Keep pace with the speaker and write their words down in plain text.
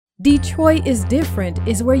Detroit is Different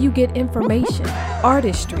is where you get information,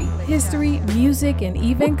 artistry, history, music, and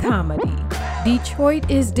even comedy.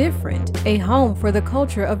 Detroit is Different, a home for the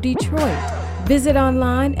culture of Detroit. Visit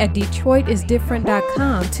online at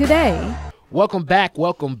DetroitisDifferent.com today. Welcome back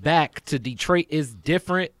to Detroit is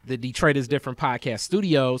Different, the Detroit is Different podcast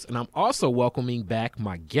studios. And I'm also welcoming back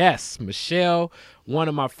my guest, Michelle, one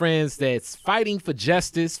of my friends that's fighting for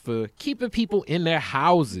justice for keeping people in their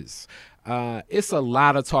houses. It's a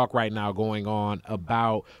lot of talk right now going on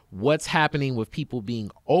about what's happening with people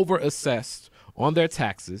being overassessed on their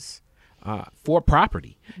taxes for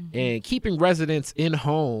property. Mm-hmm. And keeping residents in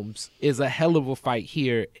homes is a hell of a fight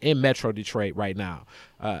here in Metro Detroit right now,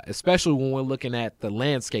 especially when we're looking at the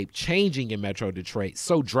landscape changing in Metro Detroit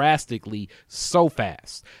so drastically, so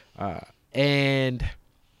fast. And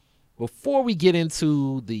before we get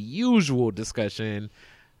into the usual discussion,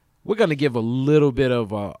 we're going to give a little bit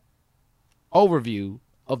of a overview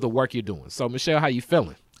of the work you're doing. So, Michelle, how you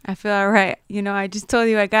feeling? I feel all right. You know, I just told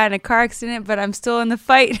you I got in a car accident, but I'm still in the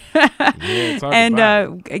fight.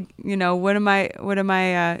 You know, what am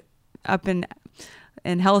I up and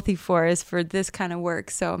healthy for is for this kind of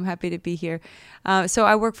work. So I'm happy to be here. So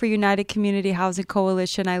I work for United Community Housing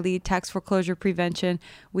Coalition. I lead tax foreclosure prevention.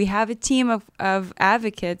 We have a team of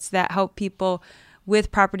advocates that help people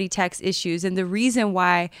with property tax issues. And the reason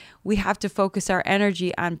why we have to focus our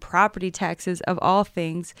energy on property taxes of all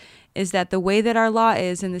things is that the way that our law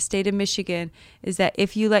is in the state of Michigan is that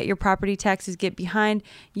if you let your property taxes get behind,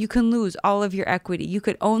 you can lose all of your equity. You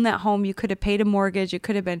could own that home. You could have paid a mortgage. It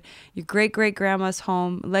could have been your great-great-grandma's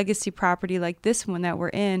home, legacy property like this one that we're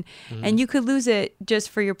in, and you could lose it just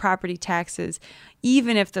for your property taxes,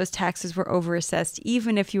 even if those taxes were overassessed,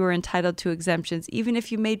 even if you were entitled to exemptions, even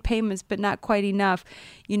if you made payments but not quite enough.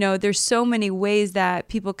 You know, there's so many ways that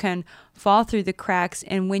people can fall through the cracks,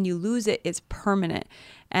 and when you lose it, it's permanent.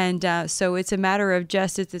 And so it's a matter of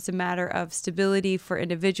justice. It's a matter of stability for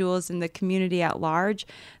individuals in the community at large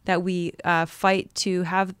that we fight to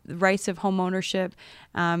have the rights of home ownership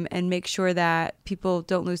and make sure that people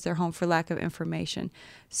don't lose their home for lack of information.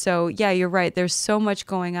 So, yeah, you're right. There's so much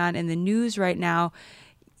going on in the news right now.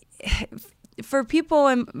 For people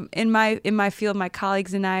in my field, my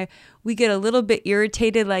colleagues and I, we get a little bit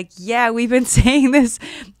irritated, like, yeah, we've been saying this,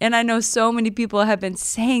 and I know so many people have been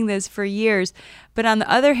saying this for years. But on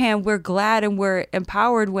the other hand, we're glad and we're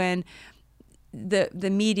empowered when the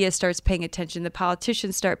media starts paying attention, the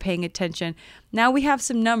politicians start paying attention. Now we have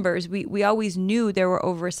some numbers. We always knew there were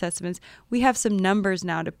overassessments. We have some numbers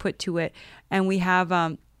now to put to it, and we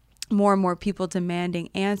have more and more people demanding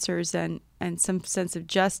answers and some sense of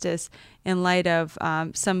justice in light of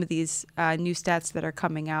some of these new stats that are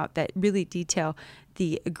coming out that really detail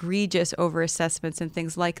the egregious overassessments and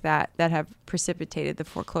things like that have precipitated the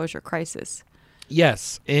foreclosure crisis.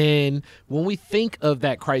 Yes, and when we think of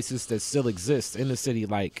that crisis that still exists in a city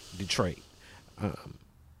like Detroit,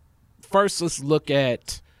 first let's look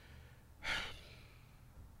at,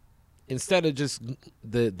 instead of just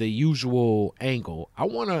the usual angle, I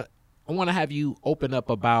want to have you open up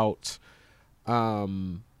about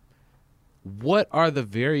what are the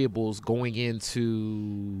variables going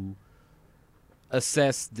into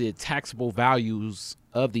assess the taxable values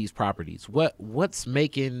of these properties. What's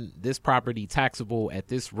making this property taxable at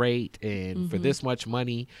this rate and for this much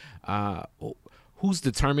money? Who's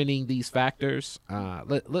determining these factors?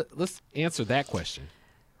 Let's answer that question.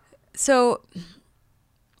 So,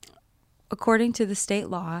 according to the state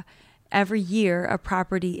law, every year a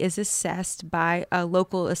property is assessed by a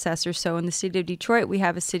local assessor. So in the city of Detroit, we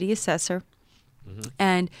have a city assessor.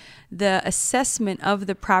 And the assessment of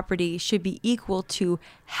the property should be equal to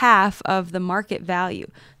half of the market value.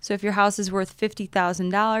 So if your house is worth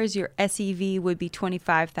 $50,000, your SEV would be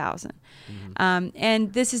 $25,000.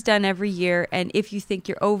 And this is done every year. And if you think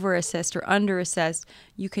you're overassessed or underassessed,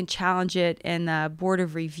 you can challenge it in the Board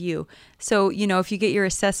of Review. So, you know, if you get your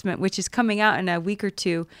assessment, which is coming out in a week or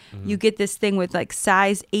two, you get this thing with like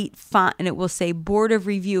size 8 font, and it will say Board of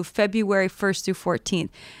Review, February 1st through 14th.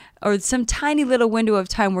 Or some tiny little window of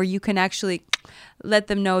time where you can actually let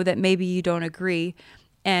them know that maybe you don't agree.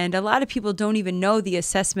 And a lot of people don't even know the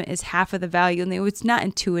assessment is half of the value, and it's not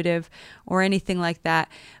intuitive or anything like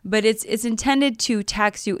that. But it's intended to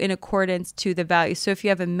tax you in accordance to the value. So if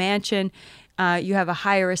you have a mansion, you have a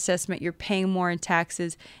higher assessment, you're paying more in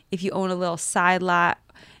taxes. If you own a little side lot,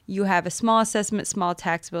 you have a small assessment, small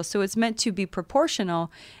tax bill. So it's meant to be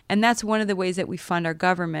proportional, and that's one of the ways that we fund our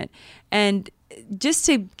government. And just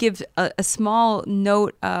to give a small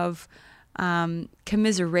note of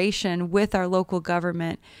commiseration with our local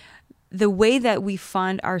government, the way that we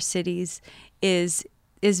fund our cities is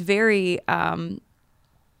very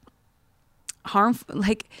harmful.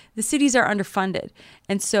 Like, the cities are underfunded,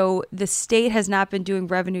 and so the state has not been doing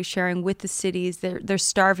revenue sharing with the cities. They're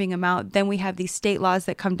starving them out. Then we have these state laws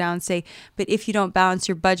that come down and say, but if you don't balance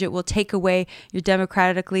your budget, we'll take away your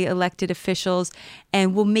democratically elected officials,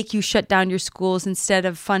 and we'll make you shut down your schools instead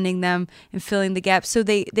of funding them and filling the gaps. So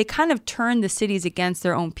they kind of turn the cities against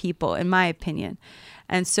their own people, in my opinion.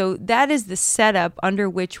 And so that is the setup under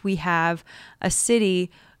which we have a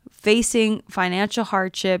city facing financial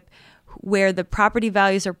hardship, where the property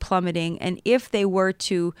values are plummeting. And if they were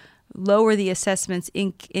to lower the assessments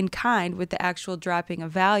in kind with the actual dropping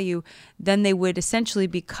of value, then they would essentially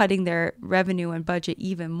be cutting their revenue and budget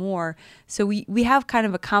even more. So we have kind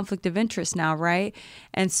of a conflict of interest now, right?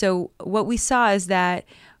 And so what we saw is that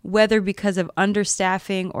whether because of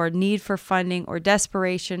understaffing or need for funding or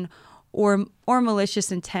desperation or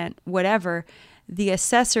malicious intent, whatever, the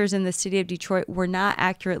assessors in the city of Detroit were not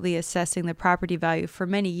accurately assessing the property value for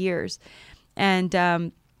many years. And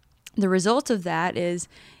the result of that is,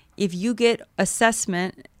 if you get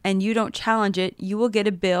assessment and you don't challenge it, you will get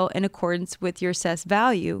a bill in accordance with your assessed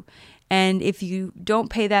value. And if you don't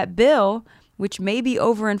pay that bill, which may be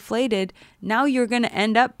overinflated, now you're going to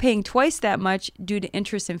end up paying twice that much due to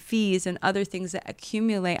interest and fees and other things that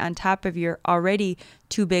accumulate on top of your already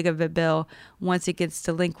too big of a bill once it gets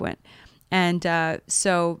delinquent. And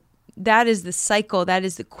so that is the cycle, that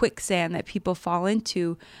is the quicksand that people fall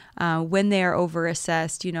into when they are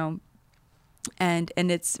overassessed, you know, and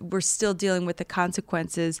we're still dealing with the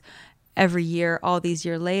consequences every year, all these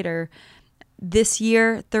years later. This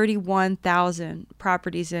year, 31,000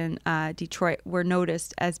 properties in Detroit were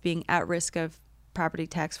noticed as being at risk of property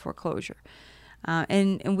tax foreclosure.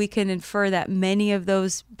 And we can infer that many of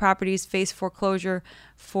those properties face foreclosure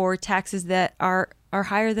for taxes that are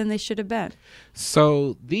higher than they should have been.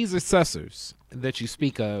 So these assessors that you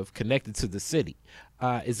speak of connected to the city,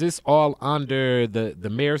 is this all under the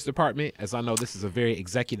mayor's department? As I know, this is a very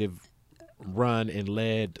executive run and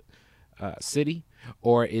led city.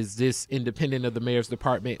 Or is this independent of the mayor's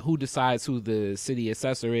department? Who decides who the city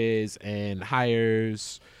assessor is and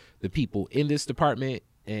hires the people in this department?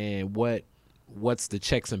 And what's the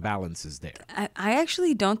checks and balances there? I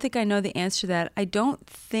actually don't think I know the answer to that. I don't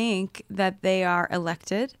think that they are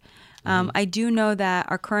elected. I do know that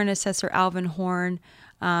our current assessor, Alvin Horn,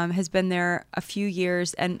 has been there a few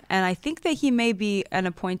years, and I think that he may be an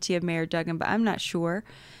appointee of Mayor Duggan, but I'm not sure.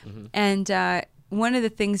 And one of the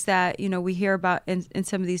things that, you know, we hear about in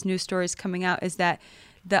some of these news stories coming out is that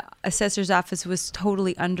the assessor's office was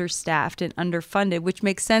totally understaffed and underfunded, which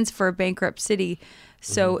makes sense for a bankrupt city.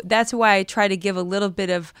 So that's why I try to give a little bit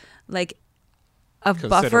of like a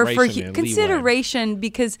buffer for consideration,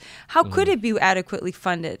 because how could it be adequately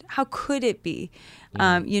funded? How could it be?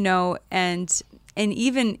 You know, and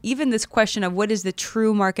even this question of what is the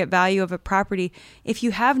true market value of a property, if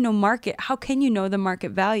you have no market, how can you know the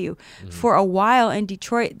market value? For a while in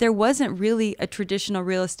Detroit, there wasn't really a traditional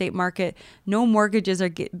real estate market. No mortgages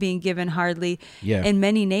are being given hardly. In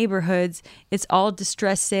many neighborhoods, it's all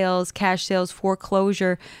distressed sales, cash sales,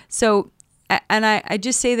 foreclosure. So, and I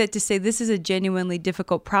just say that to say this is a genuinely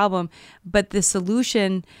difficult problem, but the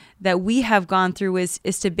solution that we have gone through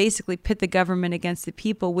is to basically pit the government against the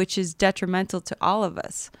people, which is detrimental to all of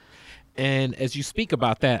us. And as you speak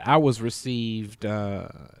about that, I received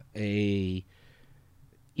a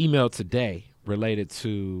email today related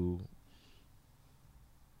to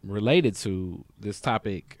this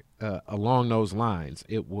topic along those lines.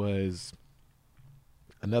 It was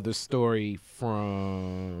another story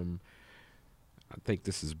from, I think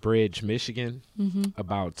this is Bridge, Michigan,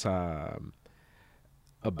 about,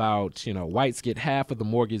 you know, whites get half of the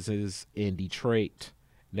mortgages in Detroit,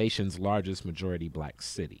 nation's largest majority black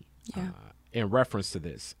city. In reference to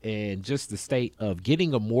this, and just the state of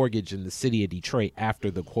getting a mortgage in the city of Detroit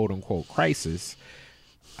after the quote unquote crisis,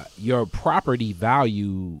 your property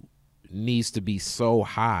value needs to be so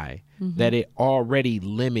high that it already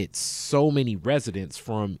limits so many residents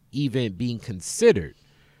from even being considered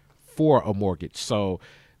for a mortgage. So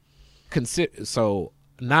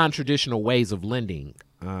non-traditional ways of lending,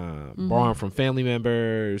 borrowing from family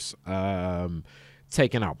members,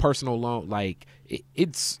 taking out personal loan, like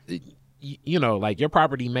you know, like your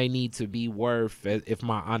property may need to be worth, if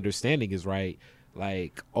my understanding is right,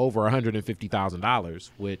 like over $150,000,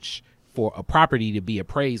 which for a property to be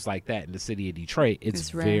appraised like that in the city of Detroit,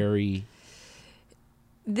 it's very.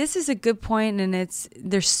 This is a good point, and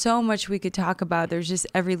there's so much we could talk about. There's just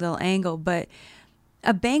every little angle, but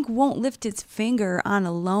a bank won't lift its finger on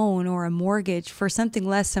a loan or a mortgage for something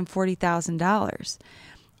less than $40,000.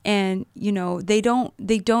 And, they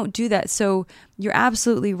don't do that. So you're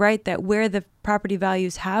absolutely right that where the property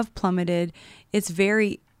values have plummeted, it's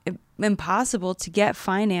very impossible to get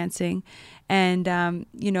financing. And,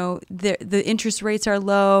 the interest rates are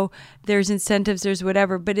low, there's incentives, there's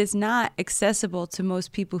whatever, but it's not accessible to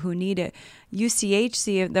most people who need it.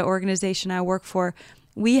 UCHC, the organization I work for,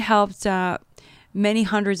 we helped many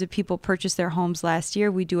hundreds of people purchase their homes last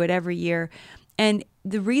year. We do it every year. And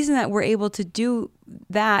the reason that we're able to do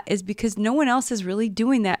that is because no one else is really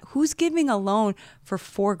doing that. Who's giving a loan for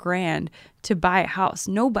 $4,000 to buy a house?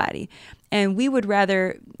 Nobody. And we would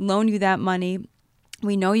rather loan you that money.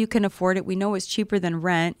 We know you can afford it. We know it's cheaper than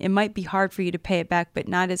rent. It might be hard for you to pay it back, but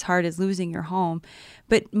not as hard as losing your home.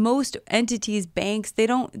 But most entities, banks, they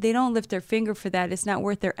don't lift their finger for that. It's not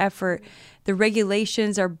worth their effort. The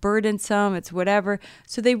regulations are burdensome. It's whatever.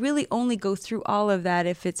 So they really only go through all of that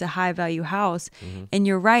if it's a high value house. Mm-hmm. And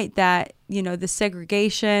you're right that, the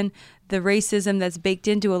segregation, the racism that's baked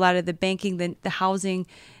into a lot of the banking, the housing,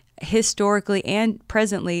 historically and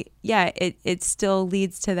presently, it still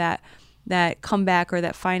leads to that comeback or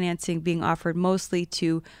that financing being offered mostly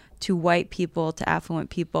to white people, to affluent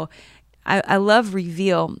people. I love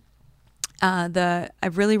Reveal. I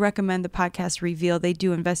really recommend the podcast Reveal. They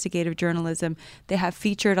do investigative journalism. They have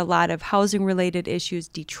featured a lot of housing related issues,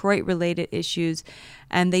 Detroit related issues,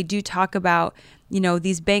 and they do talk about,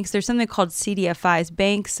 these banks. There's something called CDFIs.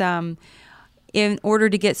 Banks, in order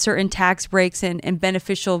to get certain tax breaks and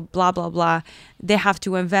beneficial blah, blah, blah, they have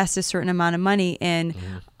to invest a certain amount of money in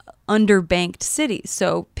underbanked cities.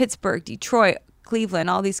 So Pittsburgh, Detroit, Cleveland,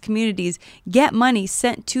 all these communities get money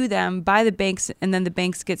sent to them by the banks, and then the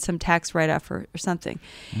banks get some tax write-off or something.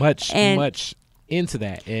 Much into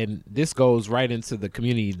that. And this goes right into the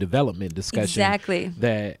community development discussion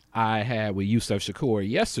that I had with Yusuf Shakur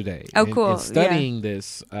yesterday. Oh, cool. And studying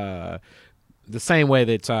this the same way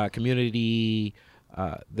that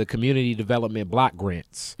the community development block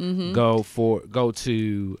grants go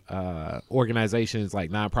to organizations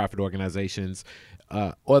like nonprofit organizations,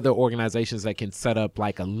 other organizations that can set up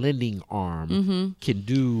like a lending arm can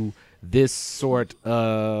do this sort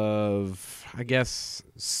of, I guess,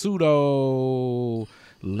 pseudo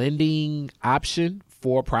lending option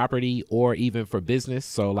for property or even for business.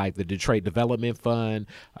 So like the Detroit Development Fund,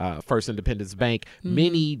 First Independence Bank,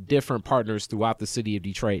 many different partners throughout the city of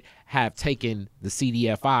Detroit have taken the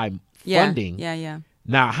CDFI funding. Yeah.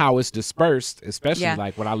 Now how it's dispersed, especially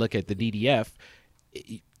like when I look at the DDF,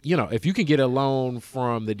 if you can get a loan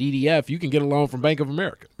from the DDF, you can get a loan from Bank of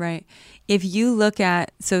America. Right. If you look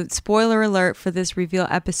at, so spoiler alert for this Reveal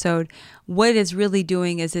episode, what it's really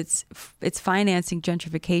doing is it's financing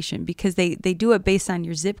gentrification, because they do it based on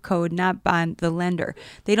your zip code, not on the lender.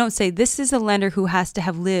 They don't say this is a lender who has to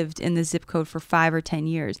have lived in the zip code for 5 or 10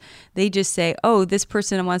 years. They just say, oh, this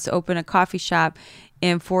person wants to open a coffee shop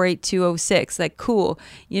in 48206, like, cool,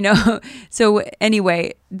 So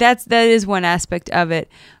anyway, that is one aspect of it.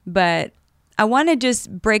 But I want to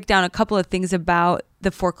just break down a couple of things about the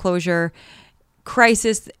foreclosure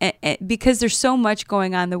crisis, because there's so much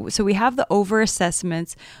going on. So we have the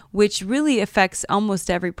overassessments, which really affects almost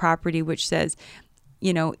every property, which says,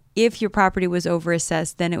 if your property was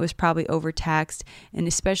overassessed, then it was probably overtaxed. And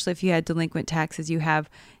especially if you had delinquent taxes, you have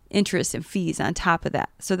interest and fees on top of that.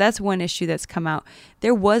 So that's one issue that's come out.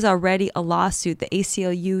 There was already a lawsuit. The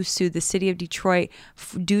ACLU sued the city of Detroit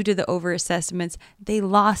due to the overassessments. They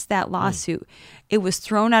lost that lawsuit. It was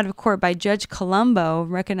thrown out of court by Judge Colombo,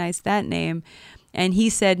 recognize that name. And he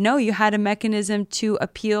said, no, you had a mechanism to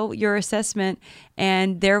appeal your assessment.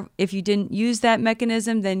 And if you didn't use that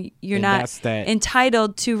mechanism, then you're not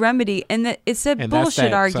entitled to remedy. And it's a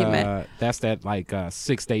bullshit argument. That's that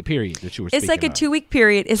 6-day period that you were speaking of. It's like a 2-week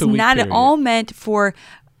period. It's not at all meant for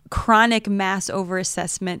chronic mass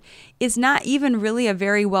overassessment. Is not even really a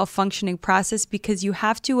very well functioning process, because you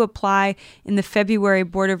have to apply in the February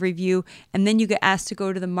Board of Review, and then you get asked to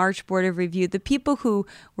go to the March Board of Review. The people who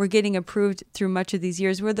were getting approved through much of these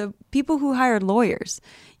years were the people who hired lawyers.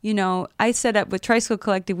 I set up with Tricycle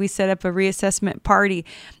Collective, we set up a reassessment party,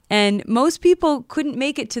 and most people couldn't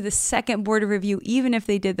make it to the second Board of Review, even if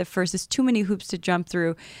they did the first. There's too many hoops to jump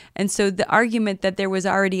through. And so the argument that there was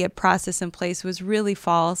already a process in place was really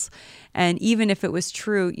false. And even if it was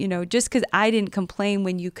true, just because I didn't complain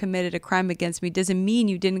when you committed a crime against me doesn't mean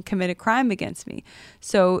you didn't commit a crime against me.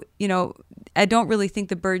 So, I don't really think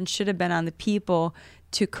the burden should have been on the people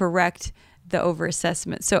to correct the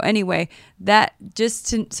overassessment. So anyway, that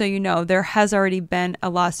so there has already been a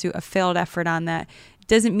lawsuit, a failed effort on that. It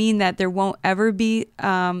doesn't mean that there won't ever be,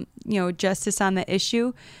 justice on the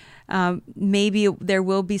issue. Maybe there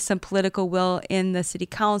will be some political will in the city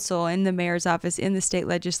council, in the mayor's office, in the state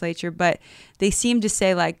legislature, but they seem to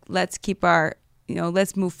say like, let's keep our,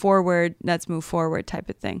 let's move forward type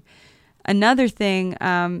of thing. Another thing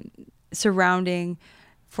surrounding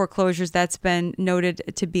foreclosures that's been noted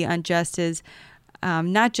to be unjust is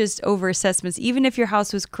not just over assessments. Even if your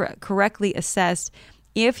house was correctly assessed,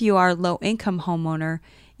 if you are a low-income homeowner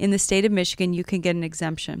in the state of Michigan, you can get an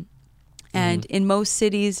exemption. And in most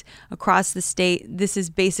cities across the state, this is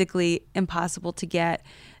basically impossible to get.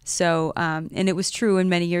 So, and it was true in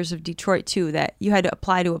many years of Detroit too, that you had to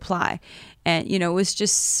apply. And, it was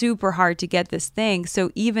just super hard to get this thing. So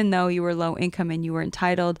even though you were low income and you were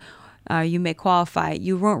entitled, you may qualify,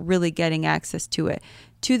 you weren't really getting access to it.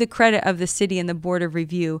 To the credit of the city and the Board of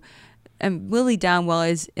Review, and Willie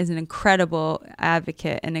Downwell is an incredible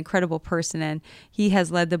advocate, an incredible person, and he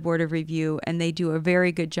has led the Board of Review, and they do a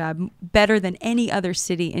very good job, better than any other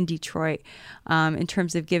city in Detroit, in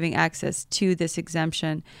terms of giving access to this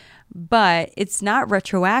exemption. But it's not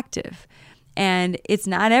retroactive, and it's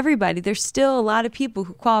not everybody. There's still a lot of people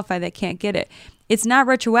who qualify that can't get it. It's not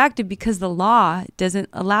retroactive because the law doesn't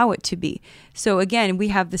allow it to be. So again, we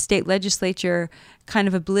have the state legislature kind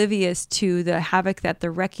of oblivious to the havoc that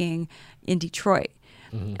they're wreaking in Detroit.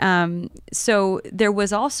 So there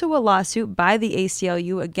was also a lawsuit by the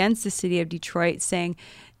ACLU against the city of Detroit saying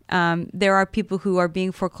there are people who are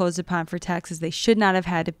being foreclosed upon for taxes they should not have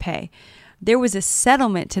had to pay. There was a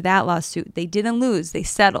settlement to that lawsuit. They didn't lose. They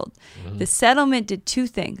settled. The settlement did two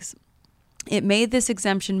things. It made this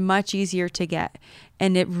exemption much easier to get,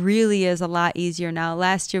 and it really is a lot easier now.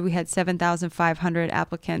 Last year we had 7,500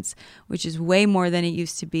 applicants, which is way more than it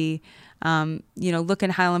used to be. Look in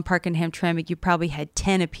Highland Park and Hamtramck, you probably had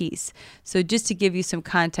 10 apiece. So just to give you some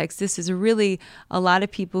context, this is really a lot of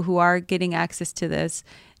people who are getting access to this.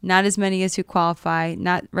 Not as many as who qualify,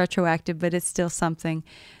 not retroactive, but it's still something.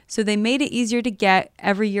 So they made it easier to get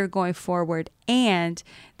every year going forward. And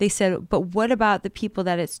they said, but what about the people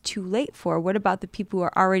that it's too late for? What about the people who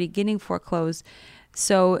are already getting foreclosed?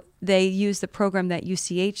 So they use the program that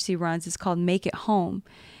UCHC runs. It's called Make It Home.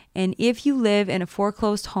 And if you live in a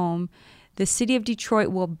foreclosed home, the city of Detroit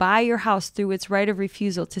will buy your house through its right of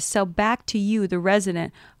refusal to sell back to you, the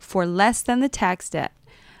resident, for less than the tax debt.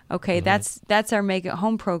 Okay, that's our Make It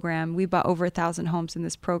Home program. We bought over 1,000 homes in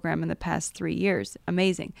this program in the past 3 years.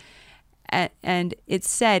 Amazing. And it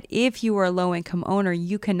said if you are a low-income owner,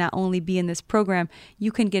 you can not only be in this program,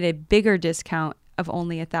 you can get a bigger discount of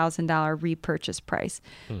only $1,000 repurchase price.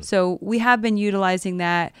 So we have been utilizing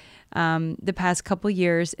that the past couple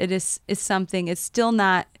years. It's something. It's still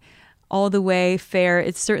not all the way fair.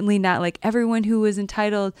 It's certainly not like everyone who is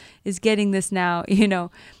entitled is getting this now,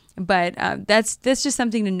 But that's just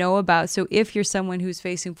something to know about. So if you're someone who's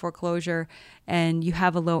facing foreclosure and you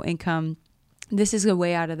have a low income, this is a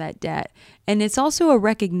way out of that debt. And it's also a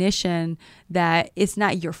recognition that it's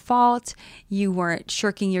not your fault. You weren't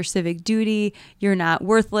shirking your civic duty. You're not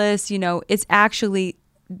worthless. It's actually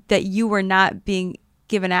that you were not being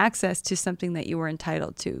given access to something that you were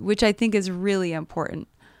entitled to, which I think is really important.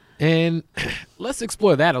 And let's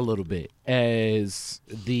explore that a little bit as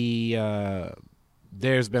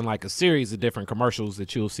there's been like a series of different commercials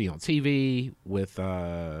that you'll see on TV with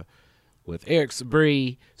Eric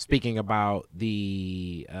Sabree speaking about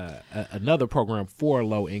the another program for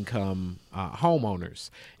low income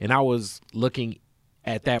homeowners. And I was looking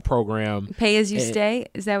at that program. Pay as you stay?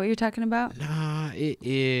 Is that what you're talking about? Nah, it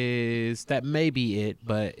is. That may be it,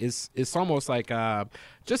 but it's almost like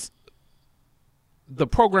just the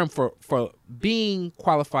program for being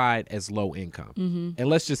qualified as low income. And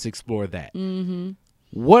let's just explore that.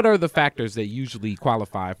 What are the factors that usually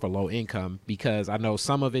qualify for low income? Because I know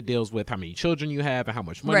some of it deals with how many children you have and how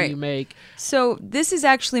much money you make. So this is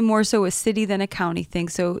actually more so a city than a county thing.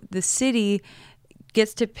 So the city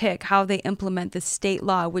gets to pick how they implement the state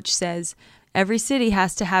law, which says every city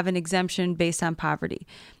has to have an exemption based on poverty.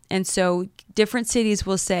 And so different cities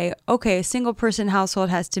will say, okay, a single person household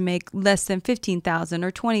has to make less than $15,000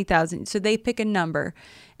 or $20,000. So they pick a number.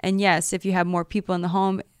 And yes, if you have more people in the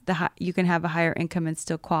home, you can have a higher income and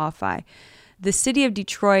still qualify. The city of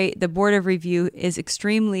Detroit, the Board of Review, is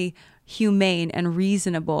extremely humane and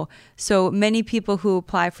reasonable. So many people who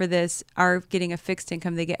apply for this are getting a fixed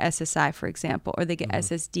income. They get SSI, for example, or they get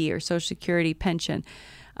SSD or Social Security pension.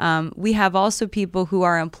 We have also people who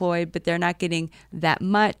are employed, but they're not getting that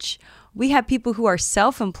much. We have people who are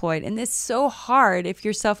self-employed, and it's so hard if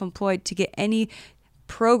you're self-employed to get any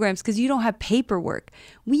programs because you don't have paperwork.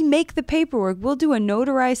 We make the paperwork. We'll do a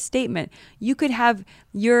notarized statement. You could have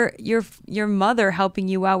your mother helping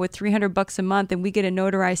you out with $300 a month, and we get a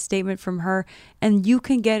notarized statement from her, and you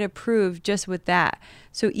can get approved just with that.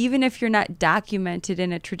 So even if you're not documented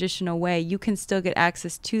in a traditional way, you can still get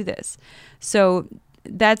access to this. So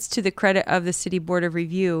that's to the credit of the City Board of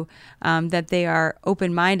Review, that they are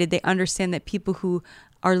open-minded. They understand that people who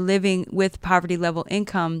are living with poverty level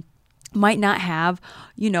income might not have,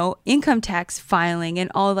 income tax filing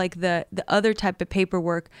and all like the other type of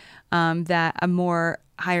paperwork that a more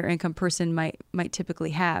higher income person might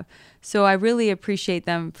typically have. So I really appreciate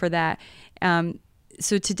them for that.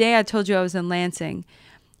 So today I told you I was in Lansing.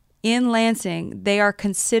 In Lansing, they are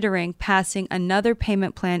considering passing another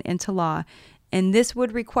payment plan into law, and this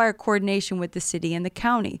would require coordination with the city and the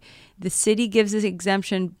county. The city gives an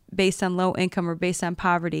exemption based on low income or based on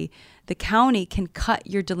poverty. The county can cut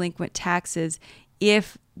your delinquent taxes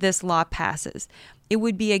if this law passes. It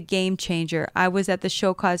would be a game changer. I was at the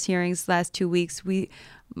show cause hearings last 2 weeks.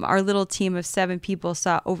 Our little team of 7 people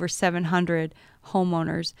saw over 700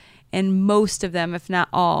 homeowners, and most of them, if not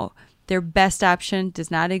all, their best option does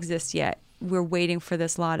not exist yet. We're waiting for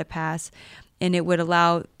this law to pass, and it would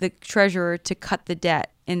allow the treasurer to cut the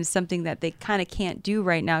debt, and it's something that they kind of can't do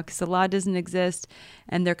right now because the law doesn't exist,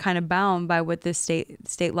 and they're kind of bound by what this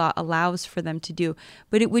state law allows for them to do.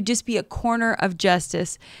 But it would just be a corner of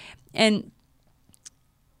justice. And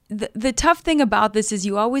the tough thing about this is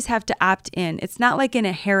you always have to opt in. It's not like an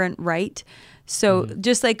inherent right. So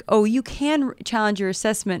just like, you can challenge your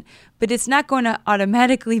assessment, but it's not going to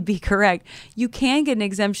automatically be correct. You can get an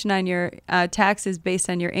exemption on your taxes based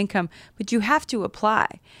on your income, but you have to apply.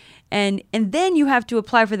 And then you have to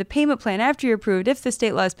apply for the payment plan after you're approved if the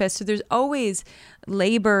state law is passed. So there's always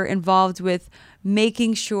labor involved with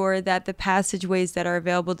making sure that the passageways that are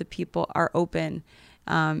available to people are open,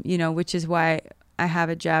 which is why I have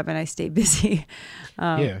a job and I stay busy.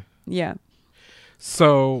 Yeah.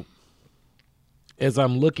 So as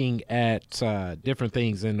I'm looking at different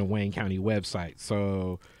things in the Wayne County website,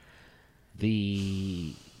 so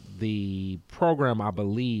the program, I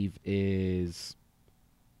believe, is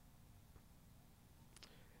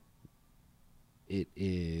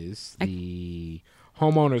the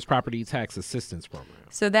Homeowners Property Tax Assistance Program.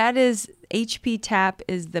 So that is HPTAP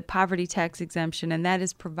is the poverty tax exemption, and that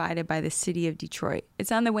is provided by the City of Detroit.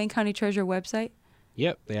 It's on the Wayne County Treasurer website.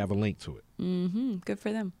 Yep, they have a link to it. Mm-hmm. Good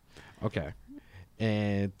for them. Okay.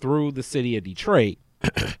 And through the City of Detroit,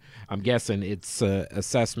 I'm guessing it's an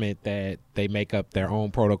assessment that they make up their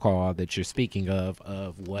own protocol that you're speaking of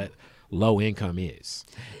what low income is.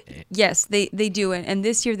 Yes, they do. And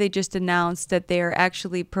this year they just announced that they are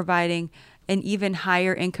actually providing an even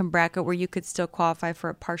higher income bracket where you could still qualify for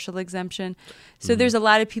a partial exemption. So there's a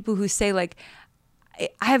lot of people who say, like,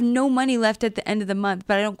 I have no money left at the end of the month,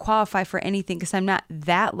 but I don't qualify for anything because I'm not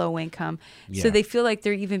that low income. Yeah. So they feel like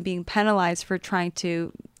they're even being penalized for trying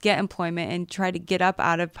to get employment and try to get up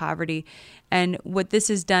out of poverty. And what this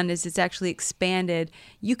has done is it's actually expanded.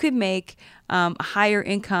 You could make a higher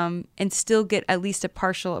income and still get at least a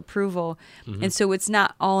partial approval. Mm-hmm. And so it's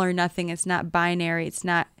not all or nothing. It's not binary. It's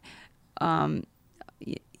not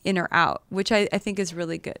in or out, which I think is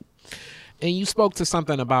really good. And you spoke to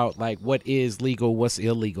something about like what is legal, what's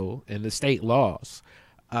illegal, and the state laws.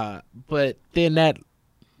 But then that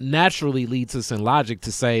naturally leads us in logic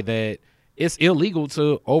to say that it's illegal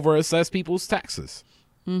to overassess people's taxes.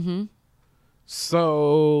 Mm-hmm.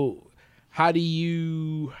 So how do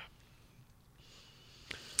you...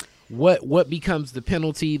 What becomes the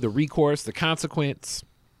penalty, the recourse, the consequence,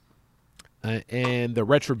 and the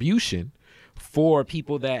retribution for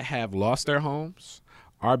people that have lost their homes,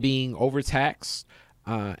 are being overtaxed,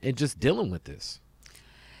 and just dealing with this?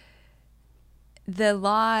 The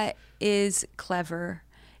law is clever,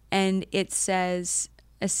 and it says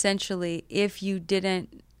essentially if you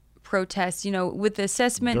didn't protest, with the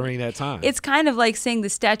assessment during that time, it's kind of like saying the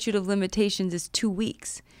statute of limitations is 2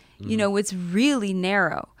 weeks. Mm-hmm. It's really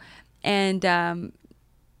narrow. And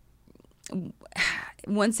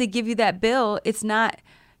once they give you that bill, it's not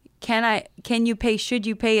can you pay, should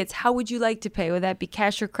you pay? It's how would you like to pay? Would that be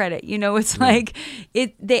cash or credit? It's like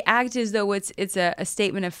they act as though it's a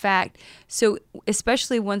statement of fact. So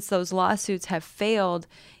especially once those lawsuits have failed,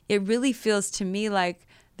 it really feels to me like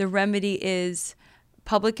the remedy is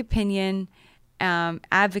public opinion,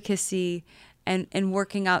 advocacy, and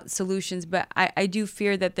working out solutions. But I do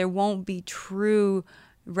fear that there won't be true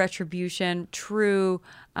retribution, true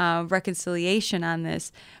reconciliation on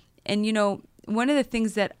this. And, one of the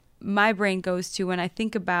things that my brain goes to when I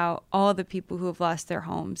think about all the people who have lost their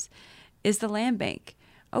homes is the land bank.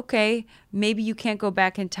 okay, maybe you can't go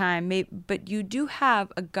back in time, but you do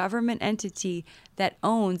have a government entity that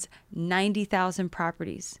owns 90,000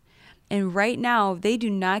 properties. And right now, they do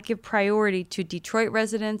not give priority to Detroit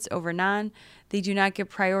residents over non. They do not give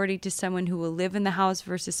priority to someone who will live in the house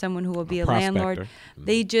versus someone who will be a landlord.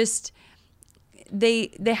 They just,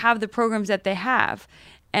 they have the programs that they have.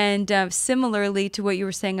 And similarly to what you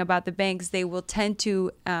were saying about the banks, they will tend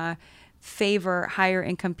to favor higher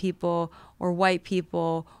income people or white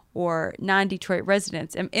people or non-Detroit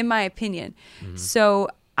residents, in my opinion. So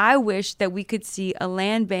I wish that we could see a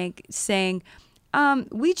land bank saying,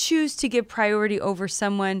 we choose to give priority over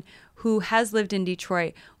someone who has lived in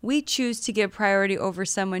Detroit. We choose to give priority over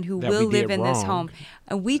someone who will live in this home.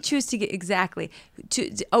 And we choose to get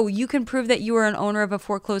you can prove that you are an owner of a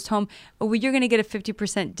foreclosed home. Well, you're going to get a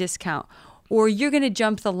 50% discount. Or you're going to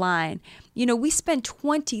jump the line. You know, we spent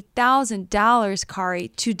 $20,000, Kari,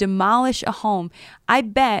 to demolish a home. I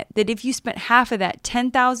bet that if you spent half of that,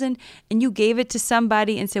 $10,000, and you gave it to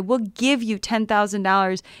somebody and said, we'll give you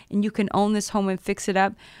 $10,000 and you can own this home and fix it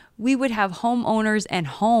up, we would have homeowners and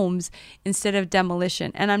homes instead of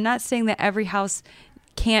demolition. And I'm not saying that every house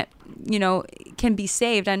can be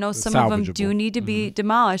saved. I know some of them do need to be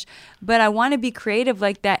demolished, but I want to be creative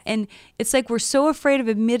like that. And it's like we're so afraid of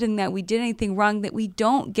admitting that we did anything wrong that we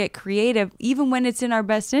don't get creative, even when it's in our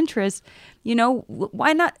best interest. You know,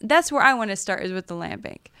 why not? That's where I want to start, is with the land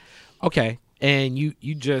bank. Okay. And you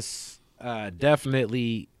just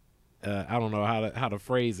definitely, I don't know how the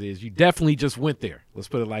phrase is. You definitely just went there. Let's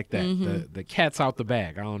put it like that. The cat's out the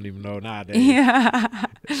bag. I don't even know nowadays. Yeah.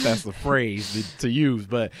 That's the phrase to use.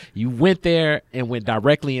 But you went there and went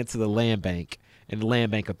directly into the land bank and the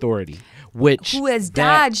land bank authority, who has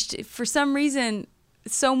dodged for some reason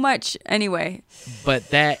so much anyway. But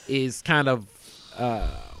that is kind of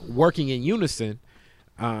working in unison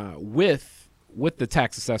with the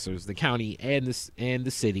tax assessors, the county and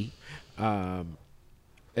the city.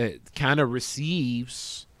 It kind of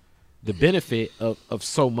receives the benefit of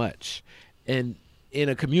so much. And in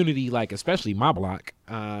a community like, especially my block,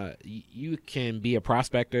 you can be a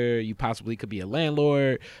prospector, you possibly could be a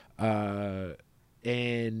landlord, and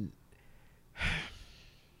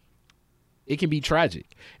it can be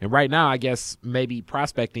tragic. And right now, I guess maybe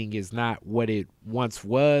prospecting is not what it once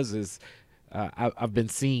was. I've been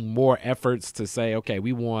seeing more efforts to say, okay,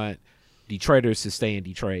 we want Detroiters to stay in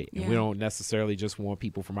Detroit, and we don't necessarily just want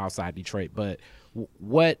people from outside Detroit. But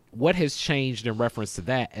what has changed in reference to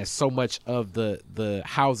that, as so much of the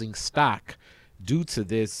housing stock, due to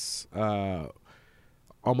this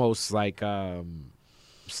almost like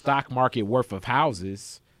stock market worth of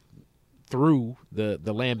houses through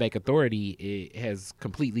the land bank authority, it has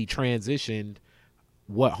completely transitioned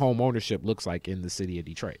what home ownership looks like in the city of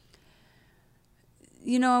Detroit?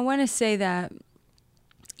 You know, I want to say that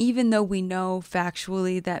even though we know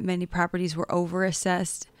factually that many properties were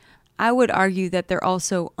overassessed, I would argue that they're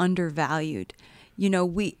also undervalued. You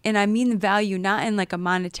know, and I mean the value not in like a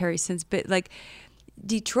monetary sense, but like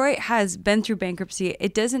Detroit has been through bankruptcy.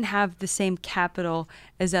 It doesn't have the same capital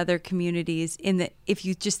as other communities if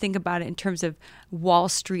you just think about it in terms of Wall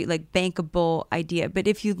Street, like bankable idea. But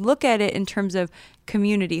if you look at it in terms of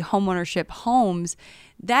community, homeownership, homes,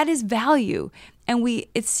 that is value. And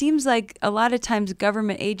it seems like a lot of times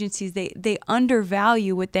government agencies, they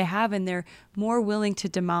undervalue what they have, and they're more willing to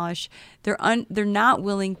demolish. They're not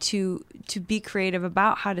willing to be creative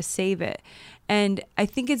about how to save it. And I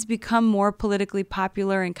think it's become more politically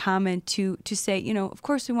popular and common to say, you know, of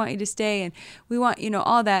course we want you to stay and we want, you know,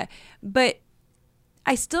 all that. But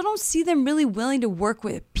I still don't see them really willing to work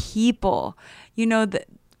with people. You know,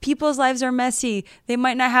 people's lives are messy. They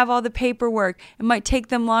might not have all the paperwork. It might take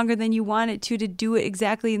them longer than you want it to do it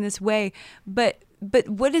exactly in this way. But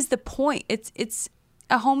what is the point? It's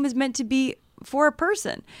a home is meant to be for a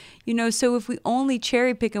person, you know. So if we only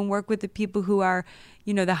cherry pick and work with the people who are,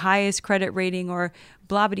 you know, the highest credit rating or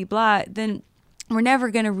blah blah blah, then we're never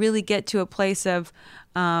going to really get to a place of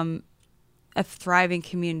a thriving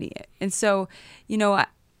community. And so, you know,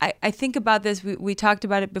 I think about this. We talked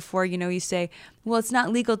about it before. You know, you say, well, it's not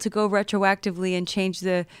legal to go retroactively and change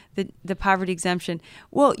the poverty exemption.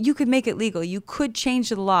 Well, you could make it legal. You could change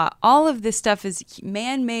the law. All of this stuff is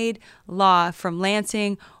man-made law from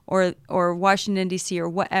Lansing or Washington, D.C. or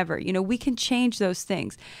whatever. You know, we can change those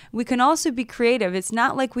things. We can also be creative. It's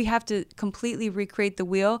not like we have to completely recreate the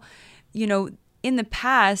wheel. You know, in the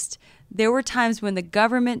past, there were times when the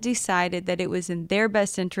government decided that it was in their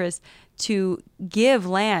best interest to give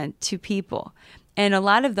land to people. And a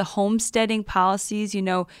lot of the homesteading policies, you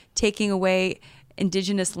know, taking away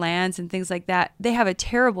indigenous lands and things like that, they have a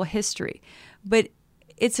terrible history. But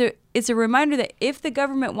it's a reminder that if the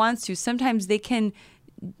government wants to, sometimes they can,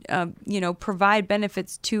 provide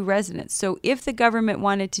benefits to residents. So if the government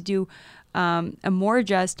wanted to do a more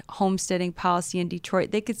just homesteading policy in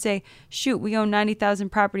Detroit, they could say, shoot, we own 90,000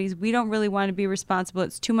 properties. We don't really want to be responsible.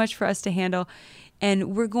 It's too much for us to handle.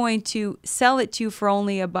 And we're going to sell it to you for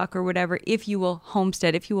only $1 or whatever if you will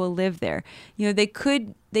homestead, if you will live there. They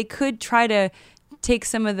could try to take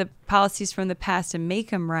some of the policies from the past and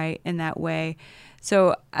make them right in that way.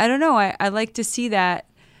 So I don't know. I like to see that.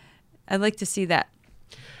 I'd like to see that.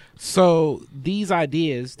 So these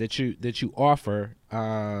ideas that you offer,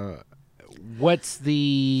 what's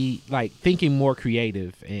the thinking more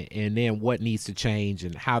creative, and then what needs to change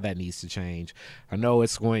and how that needs to change? I know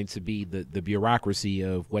it's going to be the bureaucracy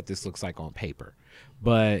of what this looks like on paper,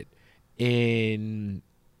 but in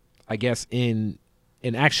actuality,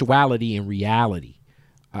 in reality,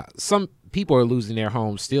 some people are losing their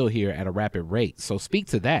homes still here at a rapid rate. So speak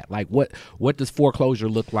to that. What does foreclosure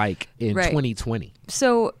look like in 2020?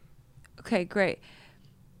 So, okay, great.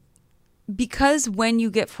 Because when you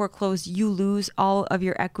get foreclosed, you lose all of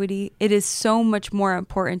your equity. It is so much more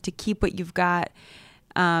important to keep what you've got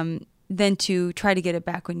than to try to get it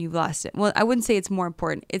back when you've lost it. Well, I wouldn't say it's more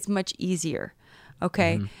important. It's much easier.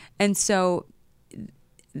 Okay. Mm-hmm. And so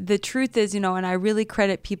the truth is, and I really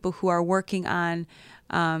credit people who are working on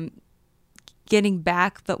getting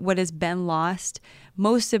back what has been lost.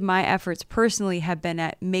 Most of my efforts personally have been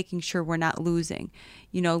at making sure we're not losing.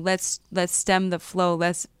 Let's stem the flow.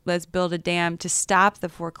 Let's build a dam to stop the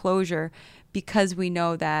foreclosure, because we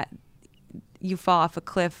know that you fall off a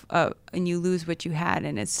cliff and you lose what you had,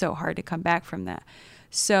 and it's so hard to come back from that.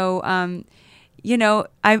 So, I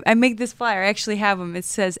make this flyer. I actually have them. It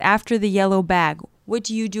says, after the yellow bag, what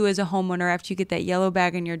do you do as a homeowner after you get that yellow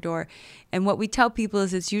bag in your door? And what we tell people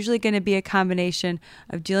is it's usually going to be a combination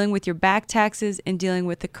of dealing with your back taxes and dealing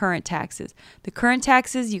with the current taxes. The current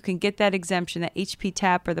taxes, you can get that exemption, that HP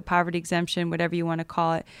TAP or the poverty exemption, whatever you want to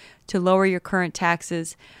call it, to lower your current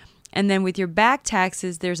taxes. And then with your back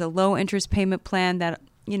taxes, there's a low interest payment plan that,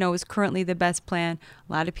 is currently the best plan.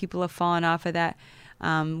 A lot of people have fallen off of that.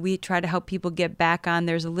 We try to help people get back on.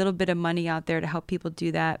 There's a little bit of money out there to help people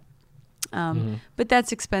do that. But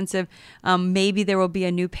that's expensive. Maybe there will be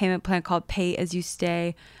a new payment plan called Pay As You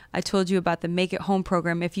Stay. I told you about the Make It Home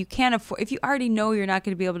program. If you can't afford, if you already know you're not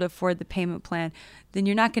going to be able to afford the payment plan, then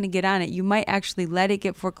you're not going to get on it. You might actually let it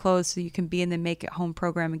get foreclosed so you can be in the Make It Home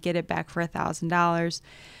program and get it back for $1,000.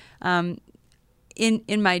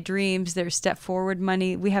 In my dreams, there's Step Forward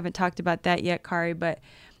money. We haven't talked about that yet, Kari, but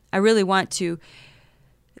I really want to.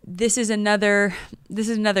 This is another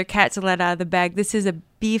cat to let out of the bag. This is a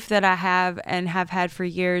beef that I have and have had for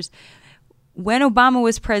years. When Obama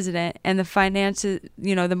was president and the finances,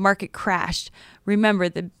 the market crashed, remember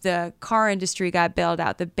the car industry got bailed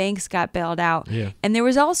out, the banks got bailed out, and there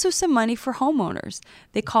was also some money for homeowners.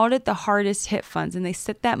 They called it the hardest hit funds, and they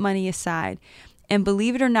set that money aside. And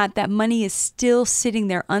believe it or not, that money is still sitting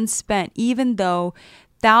there unspent, even though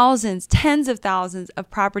thousands, tens of thousands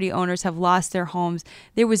of property owners have lost their homes.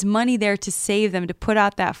 There was money there to save them, to put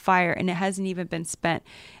out that fire, and it hasn't even been spent.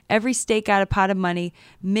 Every state got a pot of money.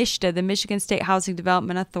 MSHDA, the Michigan State Housing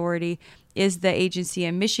Development Authority, is the agency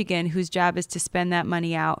in Michigan whose job is to spend that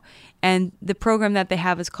money out. And the program that they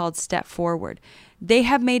have is called Step Forward. They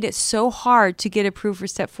have made it so hard to get approved for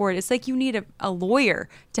Step Forward. It's like you need a lawyer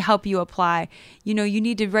to help you apply. You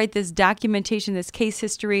need to write this documentation, this case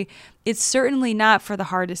history. It's certainly not for the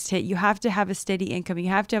hardest hit. You have to have a steady income. You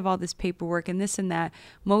have to have all this paperwork and this and that.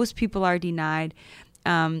 Most people are denied.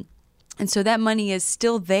 And so that money is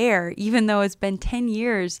still there, even though it's been 10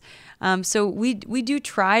 years. So we do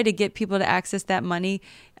try to get people to access that money,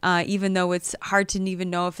 even though it's hard to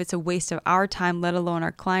even know if it's a waste of our time, let alone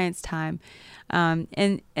our clients' time.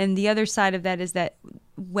 And the other side of that is that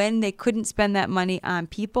when they couldn't spend that money on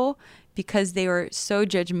people because they were so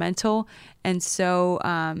judgmental and so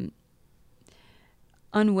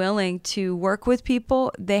unwilling to work with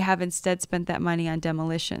people, they have instead spent that money on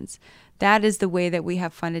demolitions. That is the way that we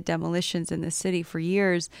have funded demolitions in the city for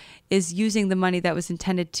years, is using the money that was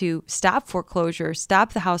intended to stop foreclosure,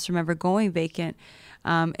 stop the house from ever going vacant.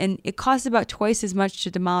 And it costs about twice as much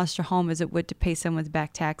to demolish your home as it would to pay someone's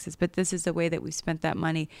back taxes. But this is the way that we spent that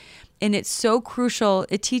money. And it's so crucial.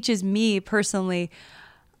 It teaches me personally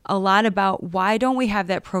a lot about why don't we have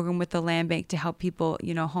that program with the land bank to help people,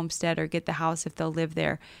 homestead or get the house if they'll live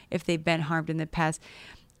there, if they've been harmed in the past.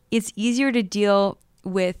 It's easier to deal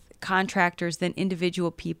with contractors than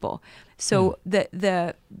individual people. So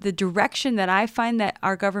the direction that I find that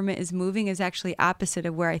our government is moving is actually opposite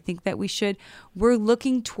of where I think that we should. We're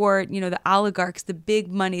looking toward, the oligarchs, the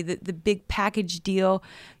big money, the big package deal,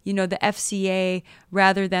 the FCA,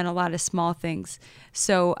 rather than a lot of small things.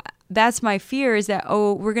 So that's my fear, is that,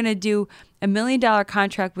 we're going to do $1 million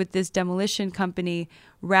contract with this demolition company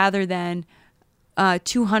rather than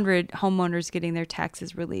 200 homeowners getting their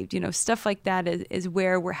taxes relieved. Stuff like that is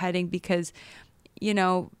where we're heading, because,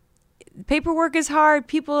 paperwork is hard.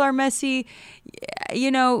 People are messy.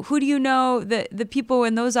 Who do you know? The people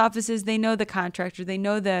in those offices, they know the contractor, they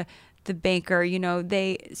know the banker,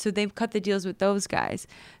 they've cut the deals with those guys.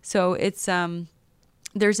 So it's,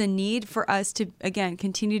 there's a need for us to, again,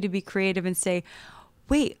 continue to be creative and say,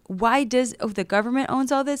 wait, why does the government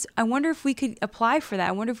owns all this? I wonder if we could apply for that.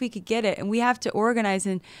 I wonder if we could get it. And we have to organize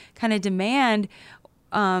and kind of demand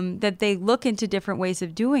that they look into different ways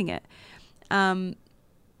of doing it. One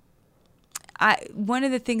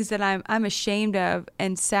of the things that I'm ashamed of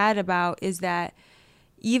and sad about is that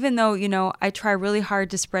even though, I try really hard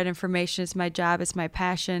to spread information, it's my job, it's my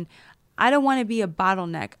passion, I don't want to be a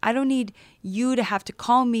bottleneck. I don't need you to have to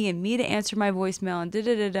call me and me to answer my voicemail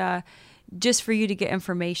and just for you to get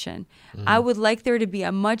information. Mm-hmm. I would like there to be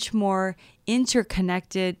a much more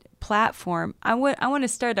interconnected platform. I want to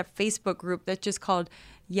start a Facebook group that's just called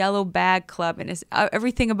Yellow Bag Club, and it's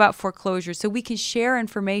everything about foreclosure, so we can share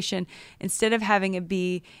information instead of having it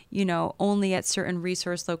be, only at certain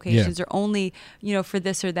resource locations or only, for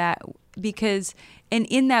this or that. Because, and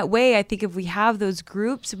in that way, I think if we have those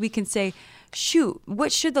groups, we can say, shoot,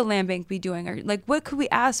 what should the land bank be doing? Or like, what could we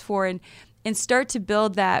ask for? And start to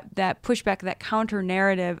build that pushback, that counter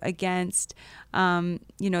narrative against,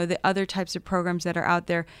 the other types of programs that are out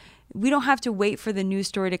there. We don't have to wait for the news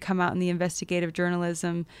story to come out in the investigative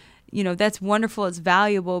journalism. That's wonderful, it's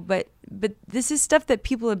valuable, but this is stuff that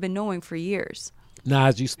people have been knowing for years. Now,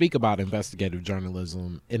 as you speak about investigative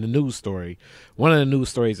journalism in the news story, one of the news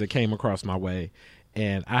stories that came across my way,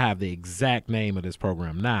 and I have the exact name of this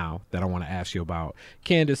program now that I want to ask you about,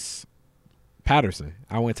 Candace Patterson.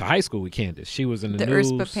 I went to high school with Candace. She was in the news.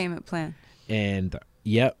 The IRSPA payment plan. And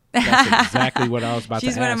yep, that's exactly what I was about to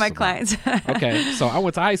ask. She's one of my clients. Okay, so I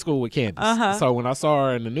went to high school with Candace. So when I saw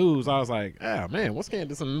her in the news, I was like, oh man, what's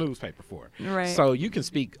Candace in the newspaper for? Right. So you can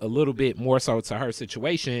speak a little bit more so to her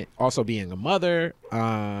situation, also being a mother,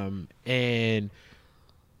 and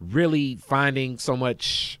really finding so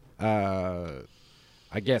much, I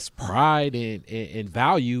guess, pride and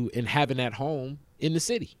value in having that home in the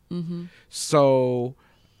city. Mm-hmm. So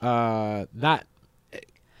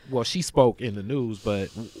well, she spoke in the news, but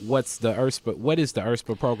what's the IRSPA? What is the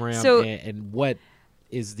IRSPA program, and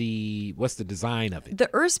what's the design of it? The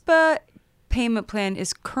IRSPA payment plan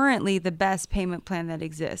is currently the best payment plan that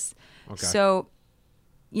exists. Okay. So,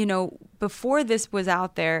 before this was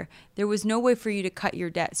out there was no way for you to cut your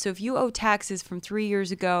debt. So if you owe taxes from 3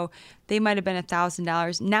 years ago, they might have been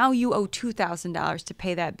 $1,000. Now you owe $2,000 to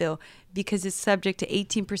pay that bill because it's subject to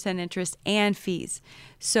 18% interest and fees.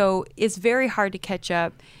 So it's very hard to catch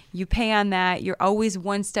up. You pay on that. You're always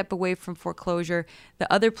one step away from foreclosure.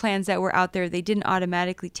 The other plans that were out there, they didn't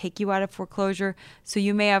automatically take you out of foreclosure. So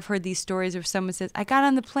you may have heard these stories where someone says, I got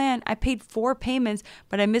on the plan, I paid 4 payments,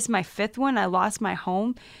 but I missed my 5th one. I lost my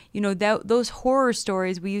home. Those horror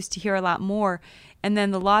stories we used to hear a lot more. And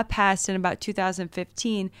then the law passed in about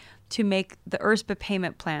 2015 to make the IRSPA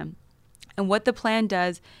payment plan. And what the plan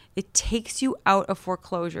does, it takes you out of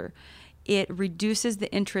foreclosure. It reduces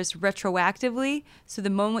the interest retroactively. So the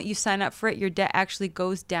moment you sign up for it, your debt actually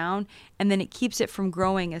goes down, and then it keeps it from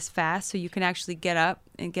growing as fast so you can actually get up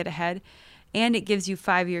and get ahead. And it gives you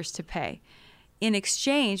 5 years to pay. In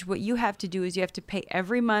exchange, what you have to do is you have to pay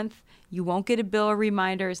every month. You won't get a bill or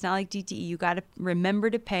reminder. It's not like DTE. You got to remember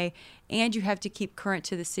to pay, and you have to keep current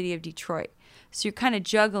to the city of Detroit. So you're kind of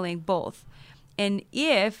juggling both. And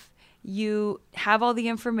if you have all the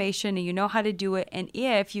information and you know how to do it, and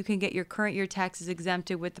if you can get your current year taxes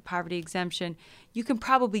exempted with the poverty exemption, you can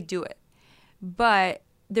probably do it. But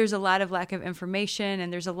there's a lot of lack of information,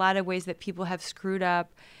 and there's a lot of ways that people have screwed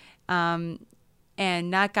up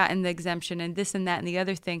and not gotten the exemption and this and that and the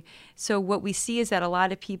other thing. So what we see is that a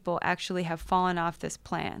lot of people actually have fallen off this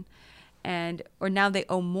plan, or now they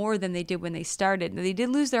owe more than they did when they started. They did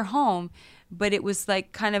lose their home, but it was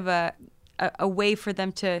like kind of a way for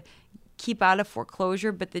them to keep out of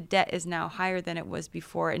foreclosure, but the debt is now higher than it was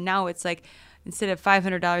before. And now it's like, instead of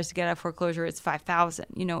 $500 to get out of foreclosure, it's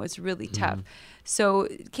 $5,000. It's really tough. Mm-hmm. So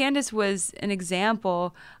Candace was an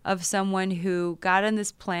example of someone who got on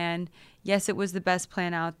this plan. Yes, it was the best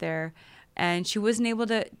plan out there, and she wasn't able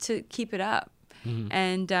to keep it up.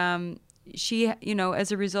 And she, you know,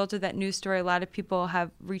 as a result of that news story, a lot of people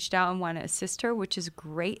have reached out and want to assist her, which is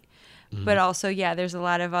great. But also, yeah, there's a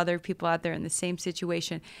lot of other people out there in the same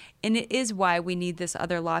situation. And it is why we need this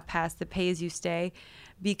other law passed, the pay as you stay,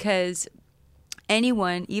 because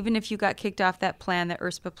anyone, even if you got kicked off that plan, the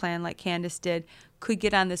IRSPA plan like Candace did, could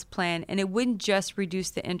get on this plan. And it wouldn't just reduce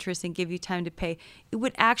the interest and give you time to pay. It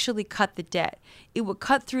would actually cut the debt. It would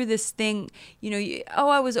cut through this thing, you know,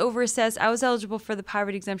 I was overassessed, I was eligible for the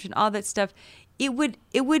poverty exemption, all that stuff. It would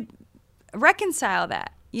reconcile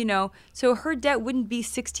that. You know, so her debt wouldn't be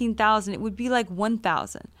 $16,000; it would be like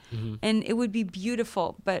 $1,000, and it would be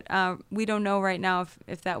beautiful. But we don't know right now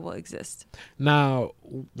if that will exist. Now,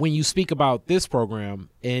 when you speak about this program,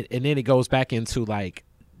 and then it goes back into like,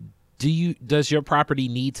 does your property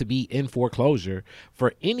need to be in foreclosure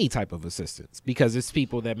for any type of assistance? Because it's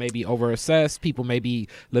people that may be overassessed, people may be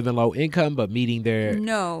living low income but meeting their.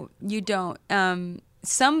 No, you don't.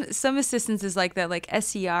 Some assistance is like that, like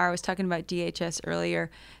SER. I was talking about DHS earlier.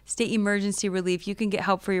 State emergency relief. You can get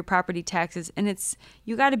help for your property taxes, and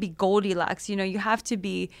you got to be Goldilocks. You know, you have to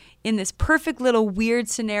be in this perfect little weird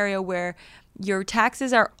scenario where your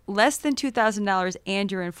taxes are less than $2,000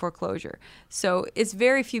 and you're in foreclosure. So it's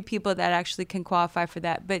very few people that actually can qualify for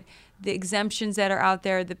that. But the exemptions that are out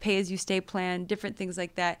there, the pay-as-you-stay plan, different things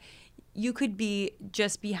like that. You could be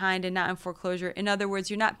just behind and not in foreclosure. In other words,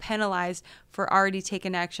 you're not penalized for already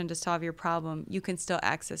taking action to solve your problem. You can still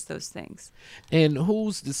access those things. And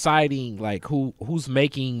who's deciding, like, who's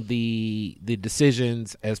making the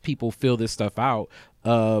decisions as people fill this stuff out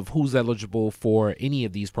of who's eligible for any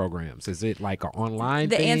of these programs? Is it like an online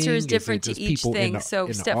thing? The answer is different to each thing.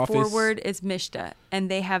 So Step office? Forward is MSHDA,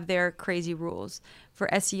 and they have their crazy rules. For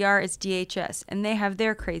SER, it's DHS, and they have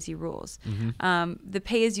their crazy rules. The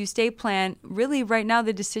pay-as-you-stay plan, really right now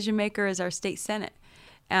the decision maker is our state Senate.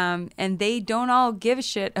 And they don't all give a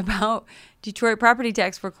shit about Detroit property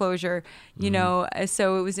tax foreclosure, you know.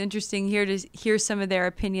 So it was interesting here to hear some of their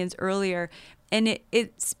opinions earlier. And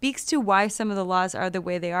it speaks to why some of the laws are the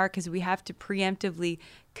way they are, because we have to preemptively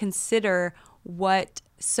consider what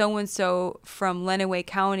so-and-so from Lenawee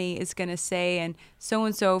County is going to say, and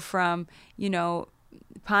so-and-so from, you know,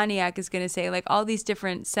 Pontiac is going to say. Like, all these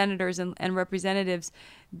different senators and representatives,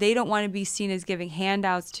 they don't want to be seen as giving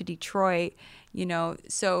handouts to Detroit, you know.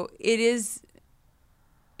 So it's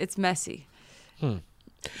messy.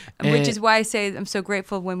 Which is why I say I'm so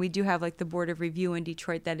grateful when we do have like the Board of Review in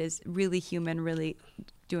Detroit that is really human, really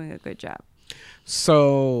doing a good job.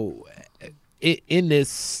 So in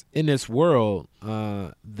this world,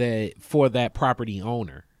 that for that property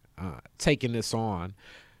owner taking this on,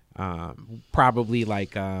 probably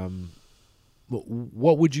like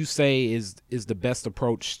what would you say is the best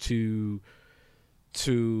approach to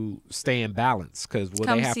stay in balance? Because will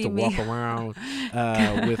they have to walk around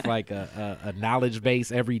with like a knowledge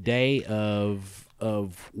base every day of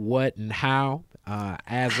what and how,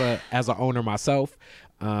 as a owner myself,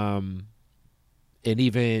 and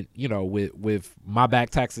even, you know, with my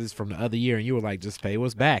back taxes from the other year, and you were like, just pay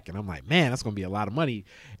what's back, and I'm like, man, that's gonna be a lot of money,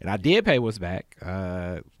 and I did pay what's back.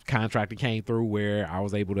 Contractor came through where I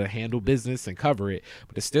was able to handle business and cover it,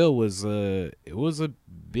 but it still was a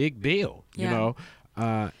big bill, you know.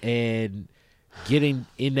 And getting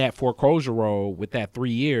in that foreclosure role with that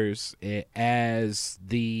 3 years, as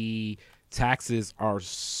the taxes are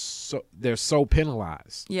they're so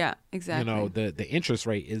penalized. Yeah, exactly. You know, the interest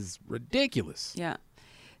rate is ridiculous. Yeah.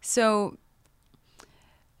 So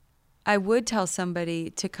I would tell somebody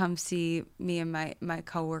to come see me and my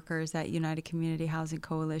coworkers at United Community Housing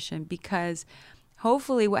Coalition, because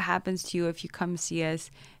hopefully what happens to you if you come see us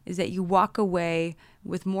is that you walk away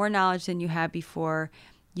with more knowledge than you had before.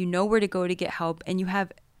 You know where to go to get help, and you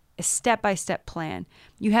have a step-by-step plan.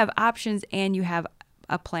 You have options and you have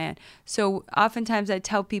a plan. So oftentimes I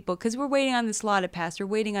tell people, because we're waiting on this law to pass, we're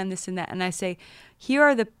waiting on this and that, and I say, here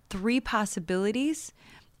are the 3 possibilities,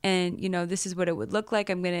 and, you know, this is what it would look like.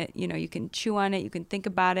 I'm going to, you know, you can chew on it, you can think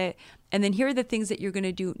about it, and then here are the things that you're going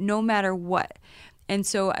to do no matter what. And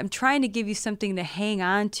so I'm trying to give you something to hang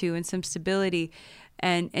on to and some stability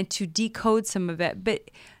and to decode some of it. But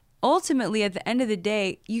ultimately, at the end of the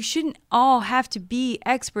day, you shouldn't all have to be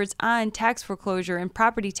experts on tax foreclosure and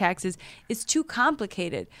property taxes. It's too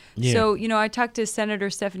complicated. Yeah. So, you know, I talked to Senator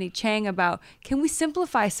Stephanie Chang about, can we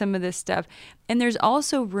simplify some of this stuff? And there's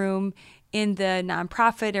also room in the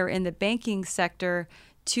nonprofit or in the banking sector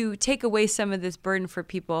to take away some of this burden for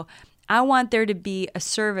people. I want there to be a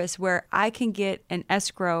service where I can get an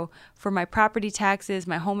escrow for my property taxes,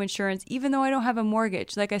 my home insurance, even though I don't have a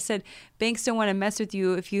mortgage. Like I said, banks don't want to mess with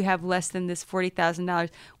you if you have less than this $40,000.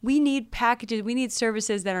 We need packages, we need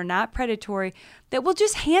services that are not predatory, that will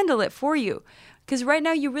just handle it for you. Because right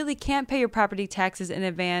now you really can't pay your property taxes in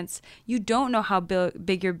advance. You don't know how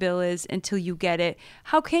big your bill is until you get it.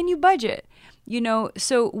 How can you budget?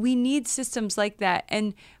 So we need systems like that,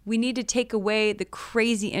 and we need to take away the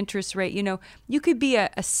crazy interest rate. You could be a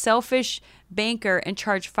selfish banker and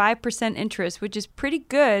charge 5% interest, which is pretty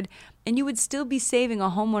good, and you would still be saving a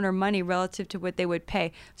homeowner money relative to what they would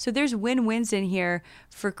pay. So there's win-wins in here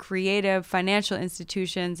for creative financial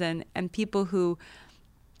institutions and people who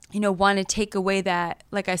want to take away that,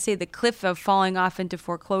 like I say, the cliff of falling off into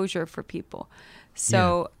foreclosure for people.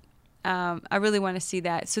 So I really want to see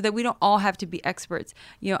that, so that we don't all have to be experts.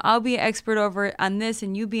 I'll be an expert over on this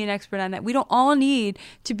and you be an expert on that. We don't all need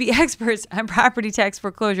to be experts on property tax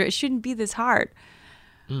foreclosure. It shouldn't be this hard.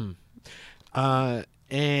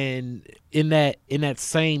 And in that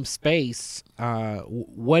same space,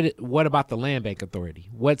 what about the Land Bank Authority?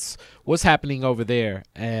 What's happening over there?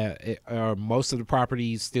 Are most of the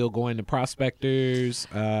properties still going to prospectors?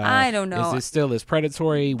 I don't know. Is it still as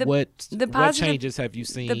predatory? What changes have you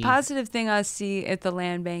seen? The positive thing I see at the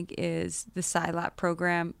Land Bank is the SILOT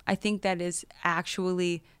program. I think that is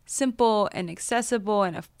actually simple and accessible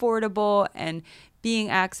and affordable and being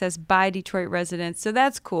accessed by Detroit residents. So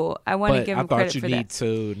that's cool. I want to give them credit for that. I thought you need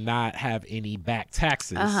to not have any back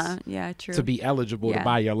taxes yeah, true. to be eligible to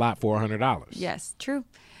buy your lot for $100. Yes, true.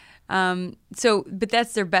 But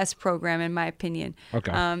that's their best program, in my opinion.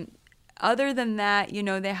 Okay. Other than that,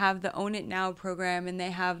 they have the Own It Now program, and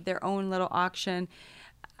they have their own little auction,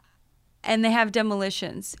 and they have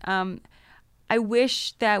demolitions. I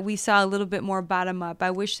wish that we saw a little bit more bottom up. I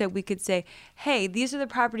wish that we could say, hey, these are the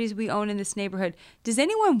properties we own in this neighborhood. Does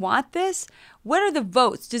anyone want this? What are the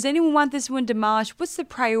votes? Does anyone want this one demolished? What's the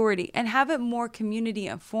priority? And have it more community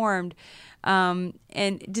informed. And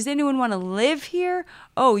does anyone want to live here?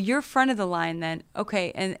 Oh, you're front of the line then.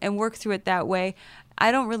 Okay, and work through it that way.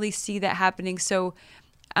 I don't really see that happening. So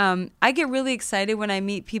I get really excited when I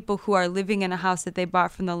meet people who are living in a house that they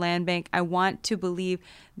bought from the Land Bank. I want to believe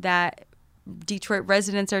that Detroit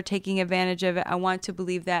residents are taking advantage of it. I want to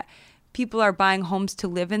believe that people are buying homes to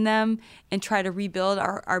live in them and try to rebuild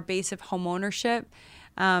our base of home ownership.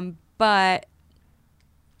 But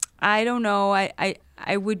I don't know.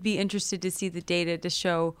 I would be interested to see the data to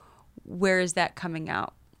show where is that coming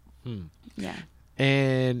out. Yeah.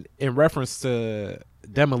 And in reference to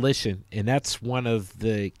demolition, and that's one of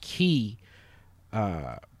the key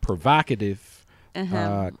provocative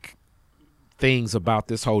things about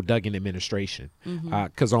this whole Duggan administration.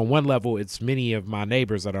 Because on one level, it's many of my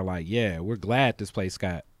neighbors that are like, yeah, we're glad this place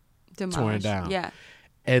got torn down. Yeah.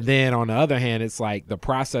 And then on the other hand, it's like the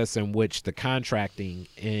process in which the contracting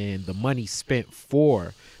and the money spent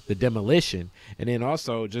for the demolition, and then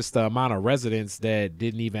also just the amount of residents that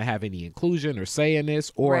didn't even have any inclusion or say in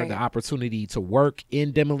this, or the opportunity to work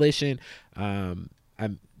in demolition.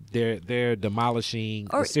 They're demolishing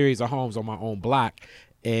a series of homes on my own block,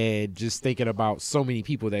 and just thinking about so many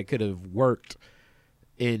people that could have worked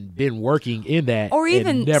and been working in that, or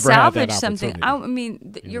even never salvage something.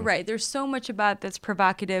 You're right. There's so much about it that's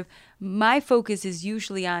provocative. My focus is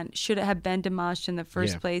usually on should it have been demolished in the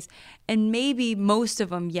first place, and maybe most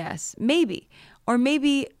of them, yes, maybe, or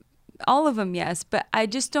maybe all of them, yes. But I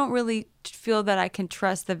just don't really feel that I can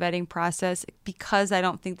trust the vetting process because I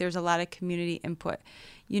don't think there's a lot of community input.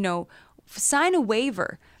 Sign a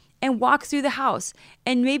waiver and walk through the house,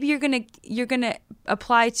 and maybe you're gonna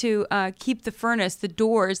apply to keep the furnace, the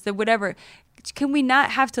doors, the whatever. Can we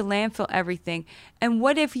not have to landfill everything? And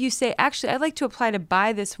what if you say, actually, I'd like to apply to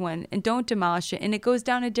buy this one and don't demolish it, and it goes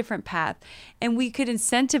down a different path, and we could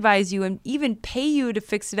incentivize you and even pay you to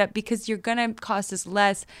fix it up because you're gonna cost us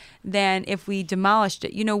less than if we demolished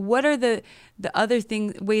it. What are the other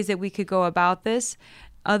ways that we could go about this,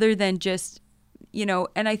 other than just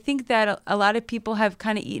and I think that a lot of people have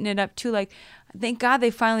kind of eaten it up too. Like, thank God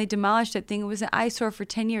they finally demolished that thing. It was an eyesore for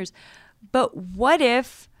 10 years. But what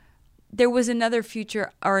if there was another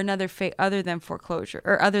future or another fate other than foreclosure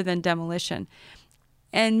or other than demolition?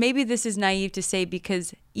 And maybe this is naive to say,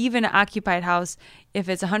 because even an occupied house, if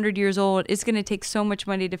it's 100 years old, it's going to take so much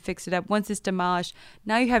money to fix it up. Once it's demolished,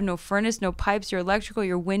 now you have no furnace, no pipes, your electrical,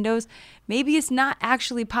 your windows. Maybe it's not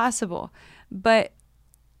actually possible. But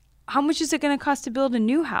how much is it going to cost to build a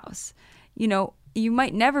new house? You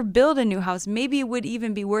might never build a new house. Maybe it would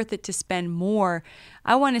even be worth it to spend more.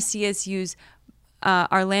 I want to see us use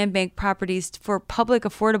our land bank properties for public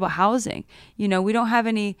affordable housing. We don't have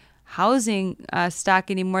any housing stock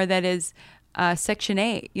anymore that is Section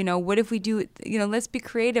 8. You know, what if we do, you know, let's be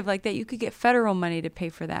creative like that. You could get federal money to pay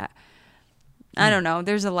for that. I don't know.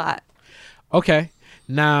 There's a lot. Okay.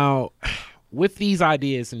 Now, with these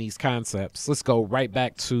ideas and these concepts, let's go right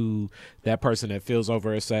back to that person that feels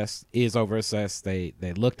overassessed, is overassessed.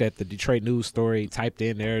 They looked at the Detroit news story, typed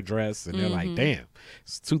in their address, and they're like, damn,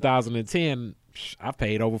 it's 2010. I've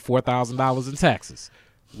paid over $4,000 in taxes.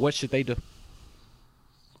 What should they do?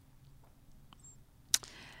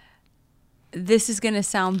 This is going to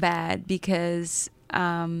sound bad because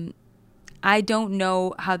I don't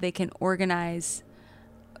know how they can organize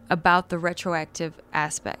about the retroactive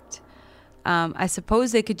aspect. I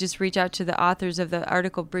suppose they could just reach out to the authors of the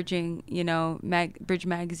article Bridging, you know, Bridge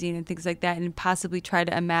Magazine and things like that, and possibly try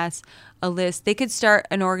to amass a list. They could start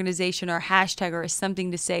an organization or a hashtag or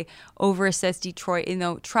something to say overassess Detroit, you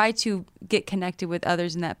know, try to get connected with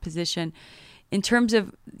others in that position. In terms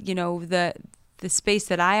of, you know, the space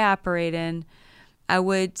that I operate in, I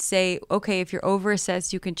would say, okay, if you're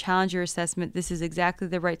overassessed, you can challenge your assessment. This is exactly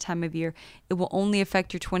the right time of year. It will only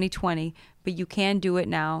affect your 2020, but you can do it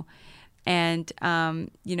now. And,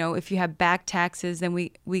 you know, if you have back taxes, then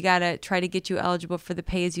we got to try to get you eligible for the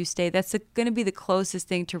pay as you stay. That's going to be the closest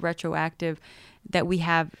thing to retroactive that we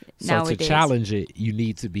have nowadays. So to challenge it, you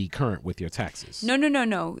need to be current with your taxes.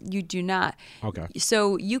 No, you do not. Okay.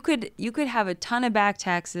 So you could have a ton of back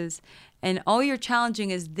taxes, and all you're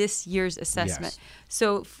challenging is this year's assessment. Yes.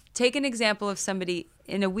 So take an example of somebody.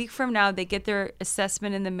 In a week from now, they get their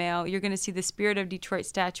assessment in the mail. You're going to see the Spirit of Detroit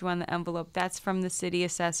statue on the envelope. That's from the city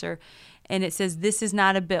assessor. And it says, this is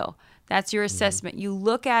not a bill. That's your assessment. You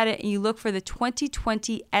look at it and you look for the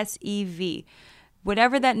 2020 SEV.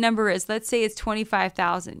 Whatever that number is, let's say it's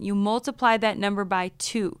 25,000. You multiply that number by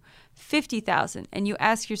 2, 50,000. And you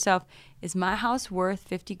ask yourself, is my house worth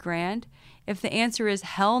 50 grand? If the answer is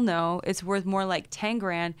hell no, it's worth more like 10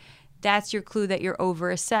 grand. That's your clue that you're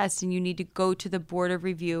overassessed, and you need to go to the Board of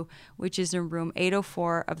Review, which is in room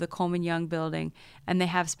 804 of the Coleman Young building. And they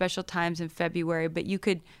have special times in February, but you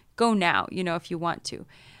could go now, you know, if you want to.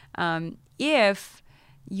 If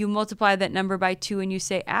you multiply that number by 2 and you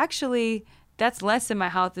say, actually, that's less than my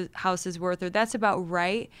house is worth, or that's about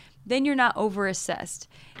right, then you're not overassessed.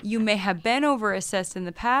 You may have been overassessed in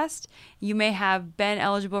the past. You may have been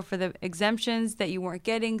eligible for the exemptions that you weren't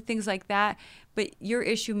getting, things like that. But your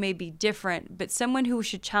issue may be different. But someone who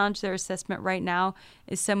should challenge their assessment right now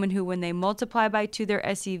is someone who, when they multiply by 2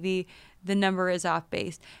 their SEV, the number is off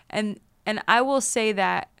base. And I will say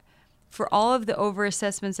that for all of the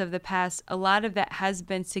overassessments of the past, a lot of that has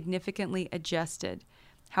been significantly adjusted.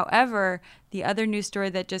 However, the other news story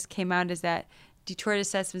that just came out is that Detroit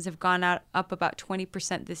assessments have gone up about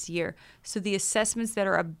 20% this year. So the assessments that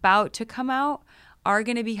are about to come out are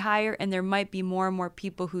going to be higher, and there might be more and more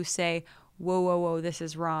people who say, whoa, this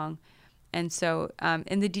is wrong. And so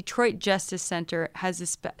and the Detroit Justice Center has a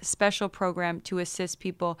special program to assist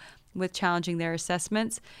people with challenging their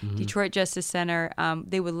assessments. Detroit Justice Center,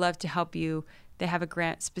 they would love to help you. They have a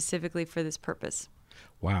grant specifically for this purpose.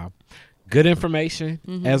 Wow. Good information.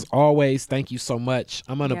 As always, thank you so much.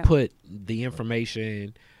 I'm going to put the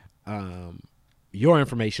information, your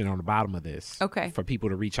information on the bottom of this. Okay. For people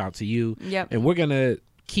to reach out to you. Yep. And we're going to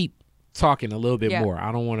keep talking a little bit more.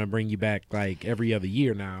 I don't want to bring you back like every other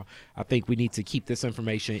year now. I think we need to keep this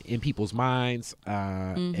information in people's minds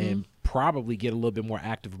and probably get a little bit more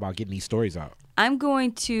active about getting these stories out. I'm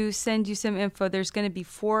going to send you some info. There's going to be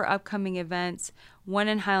 4 upcoming events, 1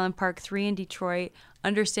 in Highland Park, 3 in Detroit.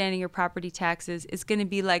 Understanding your property taxes. It's going to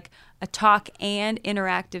be like a talk and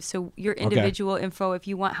interactive. So your individual info, if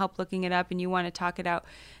you want help looking it up and you want to talk it out,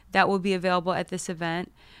 that will be available at this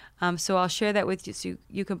event. So I'll share that with you so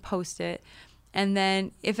you can post it. And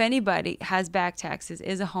then if anybody has back taxes,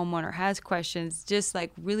 is a homeowner, has questions, just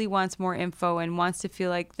like really wants more info and wants to feel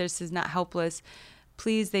like this is not helpless,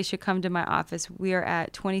 please, they should come to my office. We are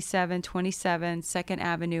at 2727 2nd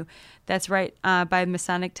Avenue. That's right by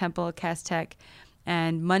Masonic Temple at Cass Tech.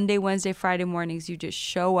 And Monday, Wednesday, Friday mornings, you just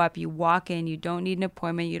show up, you walk in, you don't need an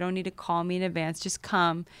appointment, you don't need to call me in advance, just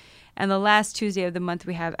come. And the last Tuesday of the month,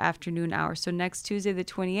 we have afternoon hours. So next Tuesday, the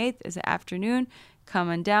 28th, is the afternoon. Come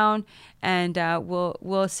on down, and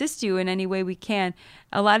we'll assist you in any way we can.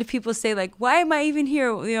 A lot of people say, like, why am I even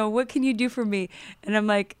here? You know, what can you do for me? And I'm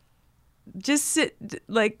like, just sit,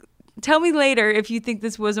 like, tell me later if you think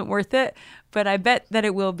this wasn't worth it. But I bet that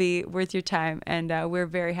it will be worth your time, and we're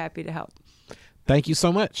very happy to help. Thank you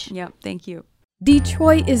so much. Yeah, thank you.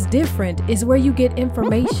 Detroit is Different is where you get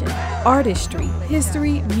information, artistry,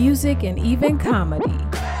 history, music, and even comedy.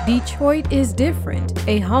 Detroit is Different,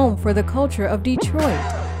 a home for the culture of Detroit.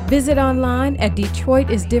 Visit online at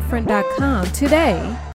DetroitisDifferent.com today.